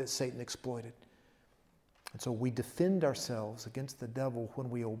armor that Satan exploited? And so we defend ourselves against the devil when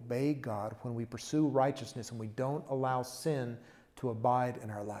we obey God, when we pursue righteousness, and we don't allow sin to abide in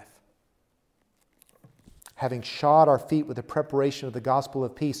our life. Having shod our feet with the preparation of the gospel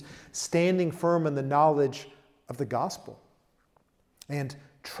of peace, standing firm in the knowledge of the gospel, and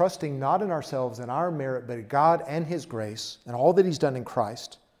trusting not in ourselves and our merit, but in God and His grace and all that He's done in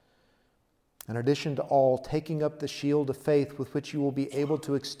Christ. In addition to all, taking up the shield of faith with which you will be able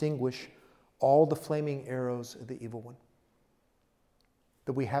to extinguish all the flaming arrows of the evil one.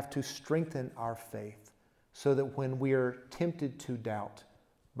 That we have to strengthen our faith so that when we are tempted to doubt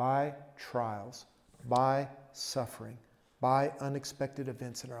by trials, by suffering, by unexpected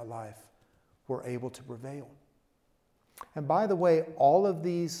events in our life, we're able to prevail. And by the way, all of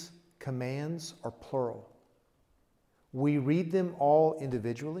these commands are plural. We read them all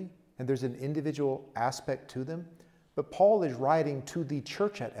individually, and there's an individual aspect to them, but Paul is writing to the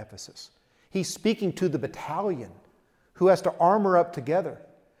church at Ephesus. He's speaking to the battalion who has to armor up together.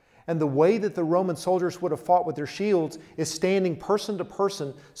 And the way that the Roman soldiers would have fought with their shields is standing person to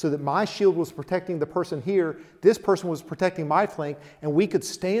person so that my shield was protecting the person here, this person was protecting my flank, and we could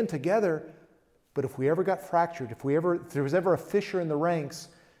stand together. But if we ever got fractured, if there was ever a fissure in the ranks,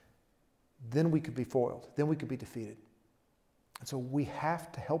 then we could be foiled, then we could be defeated. And so we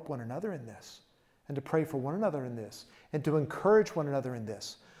have to help one another in this, and to pray for one another in this, and to encourage one another in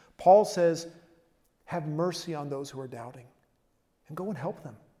this. Paul says, have mercy on those who are doubting, and go and help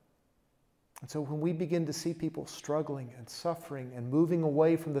them. And so when we begin to see people struggling and suffering and moving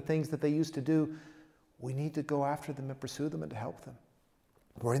away from the things that they used to do, we need to go after them and pursue them and to help them.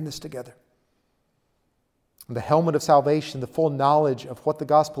 We're in this together. And the helmet of salvation, the full knowledge of what the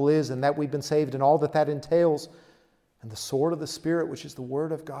gospel is and that we've been saved and all that that entails, and the sword of the Spirit, which is the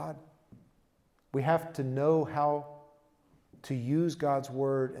Word of God. We have to know how to use God's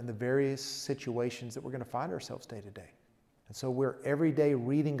Word in the various situations that we're going to find ourselves day to day. And so we're every day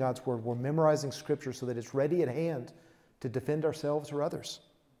reading God's Word. We're memorizing Scripture so that it's ready at hand to defend ourselves or others.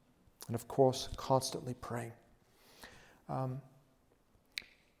 And of course, constantly praying.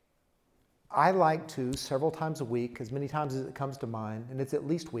 I like to, several times a week, as many times as it comes to mind, and it's at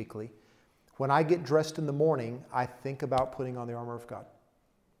least weekly, when I get dressed in the morning, I think about putting on the armor of God.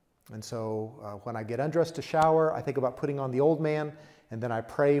 And so when I get undressed to shower, I think about putting on the old man, and then I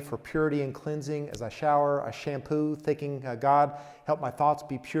pray for purity and cleansing as I shower. I shampoo, thinking, God, help my thoughts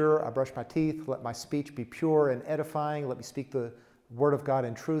be pure. I brush my teeth. Let my speech be pure and edifying. Let me speak the word of God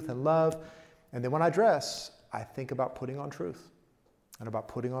in truth and love. And then when I dress, I think about putting on truth and about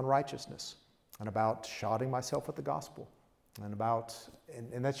putting on righteousness and about shodding myself with the gospel and about,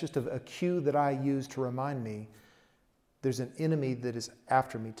 and that's just a cue that I use to remind me there's an enemy that is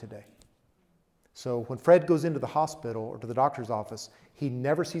after me today. So when Fred goes into the hospital or to the doctor's office, he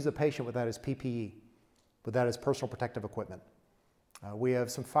never sees a patient without his PPE, without his personal protective equipment. We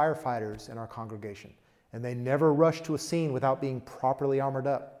have some firefighters in our congregation, and they never rush to a scene without being properly armored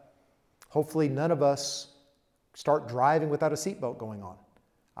up. Hopefully none of us start driving without a seatbelt going on.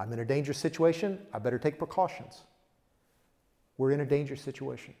 I'm in a dangerous situation, I better take precautions. We're in a dangerous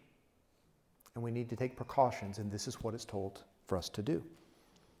situation, and we need to take precautions, and this is what it's told for us to do.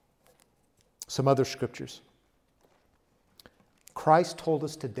 Some other scriptures. Christ told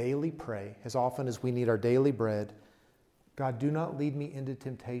us to daily pray as often as we need our daily bread. God, do not lead me into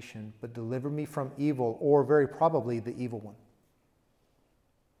temptation, but deliver me from evil, or very probably the evil one.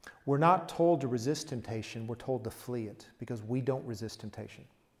 We're not told to resist temptation, we're told to flee it, because we don't resist temptation.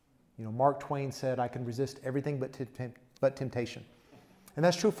 You know, Mark Twain said, I can resist everything but but temptation. And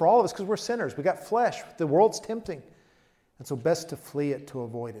that's true for all of us because we're sinners. We got flesh. The world's tempting. And so best to flee it to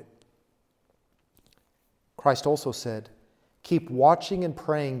avoid it. Christ also said, keep watching and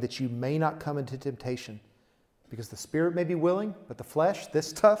praying that you may not come into temptation, because the spirit may be willing, but the flesh, this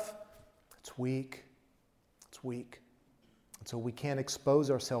stuff, it's weak. It's weak. And so we can't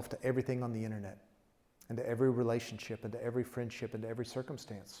expose ourselves to everything on the internet and to every relationship and to every friendship and to every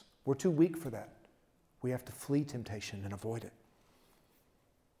circumstance. We're too weak for that. We have to flee temptation and avoid it.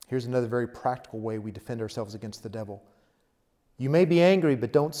 Here's another very practical way we defend ourselves against the devil. You may be angry,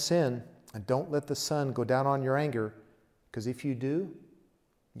 but don't sin, and don't let the sun go down on your anger, because if you do,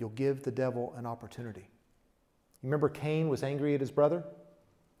 you'll give the devil an opportunity. You remember Cain was angry at his brother?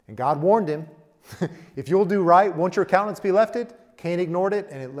 And God warned him, if you'll do right, won't your countenance be lifted? Cain ignored it,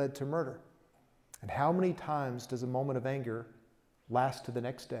 and it led to murder. And how many times does a moment of anger last to the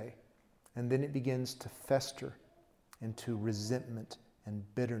next day? And then it begins to fester into resentment and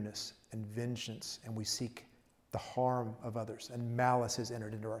bitterness and vengeance, and we seek the harm of others, and malice has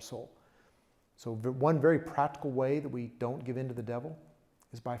entered into our soul. So one very practical way that we don't give in to the devil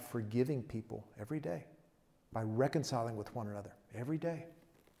is by forgiving people every day, by reconciling with one another every day.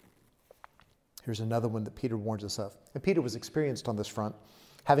 Here's another one that Peter warns us of. And Peter was experienced on this front,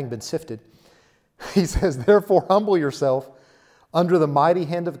 having been sifted. He says, therefore humble yourself under the mighty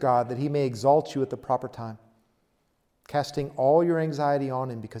hand of God, that he may exalt you at the proper time, casting all your anxiety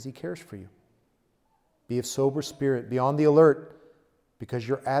on him because he cares for you. Be of sober spirit, be on the alert, because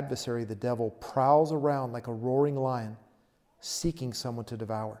your adversary, the devil, prowls around like a roaring lion, seeking someone to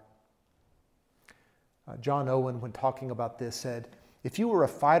devour. John Owen, when talking about this, said, if you were a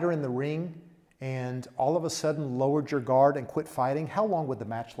fighter in the ring and all of a sudden lowered your guard and quit fighting, how long would the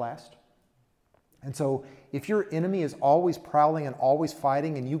match last? And so if your enemy is always prowling and always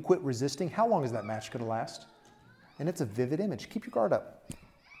fighting and you quit resisting, how long is that match going to last? And it's a vivid image. Keep your guard up.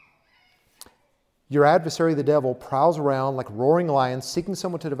 Your adversary, the devil, prowls around like a roaring lion, seeking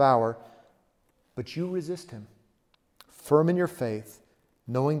someone to devour, but you resist him, firm in your faith,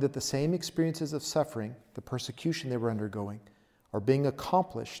 knowing that the same experiences of suffering, the persecution they were undergoing, are being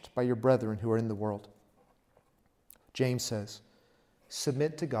accomplished by your brethren who are in the world. James says,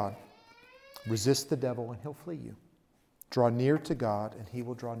 submit to God, resist the devil, and he'll flee you. Draw near to God, and he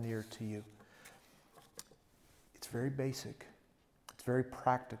will draw near to you. It's very basic, it's very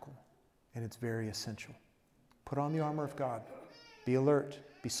practical, and it's very essential. Put on the armor of God. Be alert.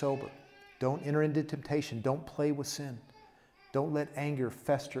 Be sober. Don't enter into temptation. Don't play with sin. Don't let anger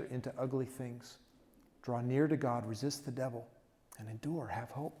fester into ugly things. Draw near to God. Resist the devil. And endure. Have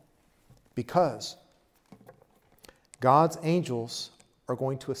hope. Because God's angels are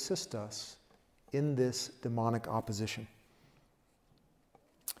going to assist us in this demonic opposition.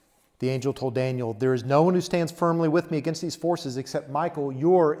 The angel told Daniel, there is no one who stands firmly with me against these forces except Michael,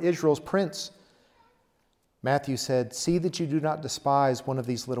 your Israel's prince. Matthew said, see that you do not despise one of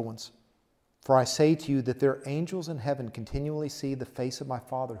these little ones. For I say to you that their angels in heaven continually see the face of my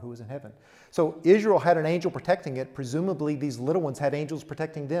Father who is in heaven. So Israel had an angel protecting it. Presumably these little ones had angels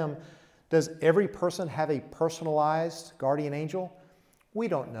protecting them. Does every person have a personalized guardian angel? We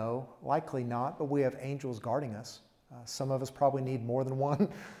don't know. Likely not, but we have angels guarding us. Some of us probably need more than one.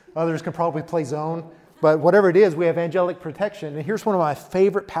 Others can probably play zone. But whatever it is, we have angelic protection. And here's one of my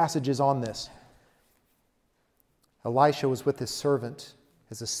favorite passages on this. Elisha was with his servant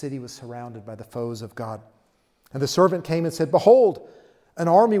as the city was surrounded by the foes of God. And the servant came and said, behold, an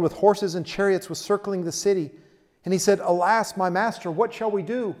army with horses and chariots was circling the city. And he said, alas, my master, what shall we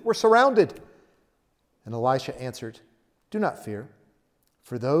do? We're surrounded. And Elisha answered, do not fear,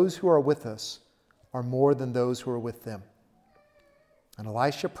 for those who are with us are more than those who are with them. And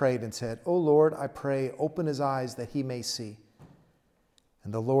Elisha prayed and said, O Lord, I pray, open his eyes that he may see.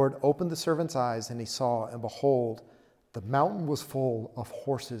 And the Lord opened the servant's eyes, and he saw, and behold, the mountain was full of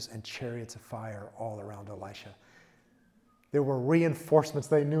horses and chariots of fire all around Elisha. There were reinforcements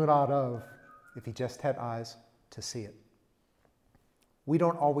they knew not of if he just had eyes to see it. We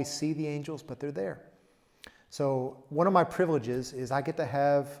don't always see the angels, but they're there. So one of my privileges is I get to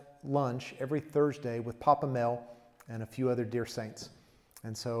have lunch every Thursday with Papa Mel and a few other dear saints.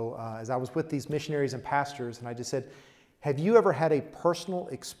 And so as I was with these missionaries and pastors, and I just said, have you ever had a personal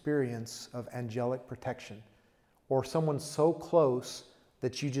experience of angelic protection? Or someone so close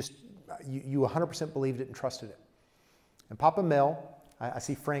that you 100% believed it and trusted it? And Papa Mel, I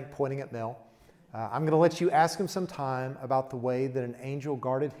see Frank pointing at Mel, I'm going to let you ask him some time about the way that an angel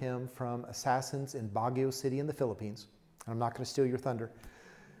guarded him from assassins in Baguio City in the Philippines. And I'm not going to steal your thunder.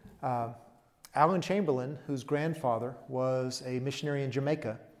 Alan Chamberlain, whose grandfather was a missionary in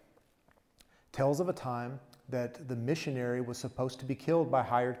Jamaica, tells of a time that the missionary was supposed to be killed by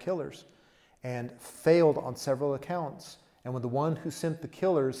hired killers and failed on several accounts. And when the one who sent the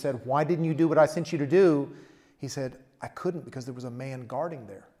killers said, "Why didn't you do what I sent you to do?" he said, "I couldn't because there was a man guarding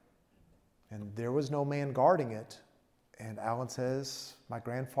there." And there was no man guarding it. And Alan says, "My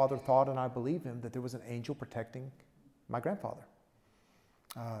grandfather thought, and I believe him, that there was an angel protecting my grandfather."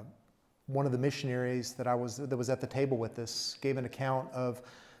 One of the missionaries that was at the table with us gave an account of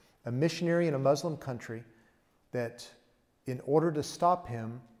a missionary in a Muslim country that in order to stop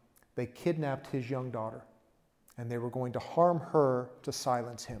him, they kidnapped his young daughter, and they were going to harm her to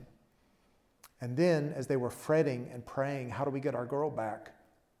silence him. And then, as they were fretting and praying, "How do we get our girl back?"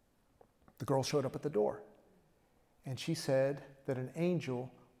 the girl showed up at the door. And she said that an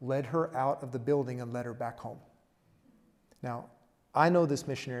angel led her out of the building and led her back home. Now, I know this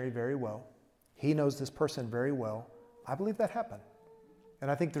missionary very well. He knows this person very well. I believe that happened.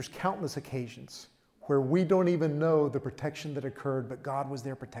 And I think there's countless occasions where we don't even know the protection that occurred, but God was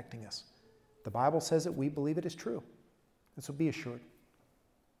there protecting us. The Bible says it, we believe it is true. And so be assured.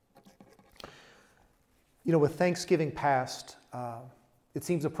 You know, with Thanksgiving past, it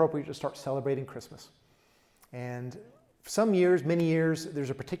seems appropriate to start celebrating Christmas. And for some years, many years, there's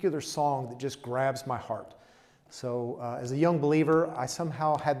a particular song that just grabs my heart. So as a young believer, I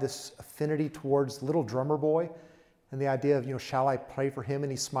somehow had this affinity towards Little Drummer Boy and the idea of, shall I pray for him?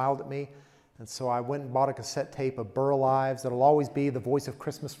 And he smiled at me. And so I went and bought a cassette tape of Burl Ives that'll always be the voice of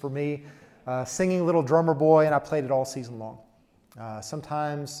Christmas for me, singing Little Drummer Boy, and I played it all season long.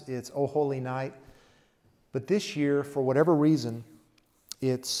 Sometimes it's Oh Holy Night. But this year, for whatever reason,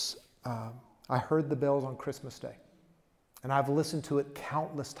 it's I Heard the Bells on Christmas Day. And I've listened to it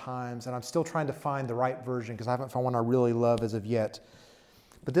countless times, and I'm still trying to find the right version because I haven't found one I really love as of yet.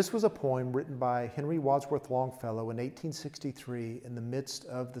 But this was a poem written by Henry Wadsworth Longfellow in 1863 in the midst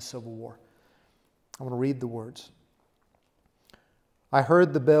of the Civil War. I want to read the words. I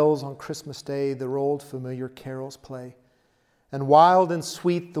heard the bells on Christmas Day, their old familiar carols play, and wild and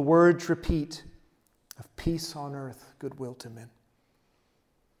sweet the words repeat of peace on earth, goodwill to men.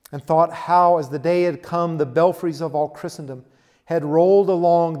 And thought how, as the day had come, the belfries of all Christendom had rolled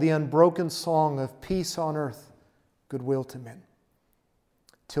along the unbroken song of peace on earth, goodwill to men.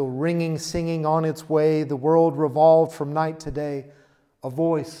 Till ringing, singing on its way, the world revolved from night to day, a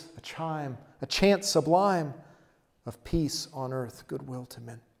voice, a chime, a chant sublime of peace on earth, goodwill to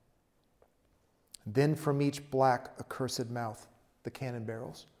men. And then from each black, accursed mouth, the cannon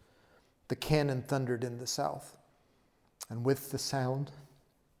barrels, the cannon thundered in the south, and with the sound,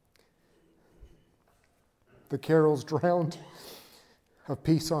 the carols drowned of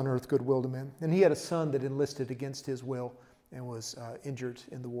peace on earth, goodwill to men. And he had a son that enlisted against his will and was injured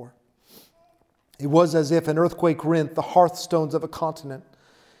in the war. It was as if an earthquake rent the hearthstones of a continent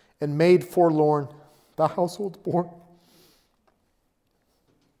and made forlorn the household born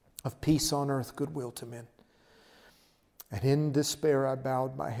of peace on earth, goodwill to men. And in despair I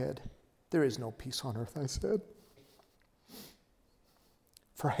bowed my head. There is no peace on earth, I said.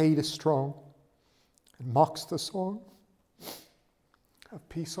 For hate is strong and mocks the song of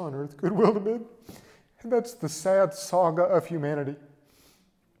peace on earth, goodwill to men. And that's the sad saga of humanity,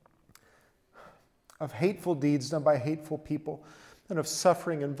 of hateful deeds done by hateful people, and of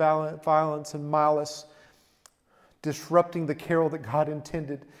suffering and violence and malice, disrupting the carol that God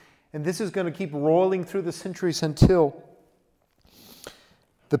intended. And this is going to keep rolling through the centuries until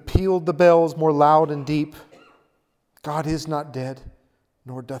pealed the bells more loud and deep. God is not dead,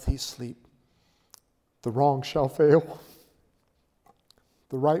 nor doth he sleep. The wrong shall fail,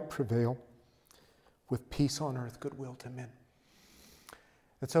 the right prevail, with peace on earth, goodwill to men.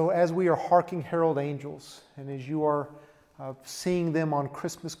 And so as we are harking herald angels, and as you are seeing them on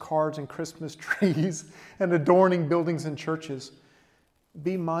Christmas cards and Christmas trees and adorning buildings and churches,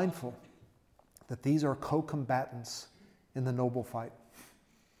 be mindful that these are co-combatants in the noble fight.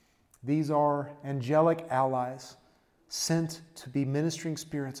 These are angelic allies sent to be ministering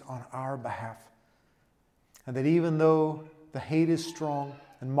spirits on our behalf. And that even though the hate is strong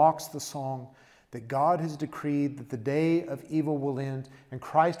and mocks the song, that God has decreed that the day of evil will end and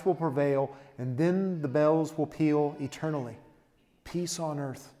Christ will prevail, and then the bells will peal eternally. Peace on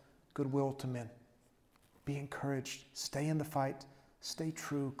earth, goodwill to men. Be encouraged. Stay in the fight. Stay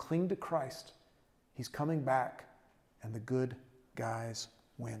true. Cling to Christ. He's coming back, and the good guys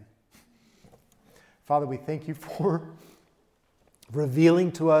win. Father, we thank you for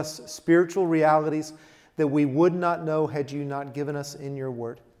revealing to us spiritual realities that we would not know had you not given us in your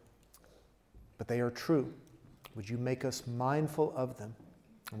word. But they are true. Would you make us mindful of them?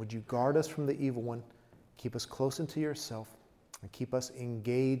 And would you guard us from the evil one? Keep us close unto yourself. and keep us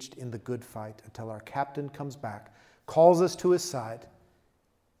engaged in the good fight until our captain comes back, calls us to his side,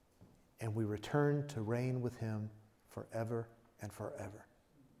 and we return to reign with him forever and forever.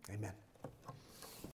 Amen.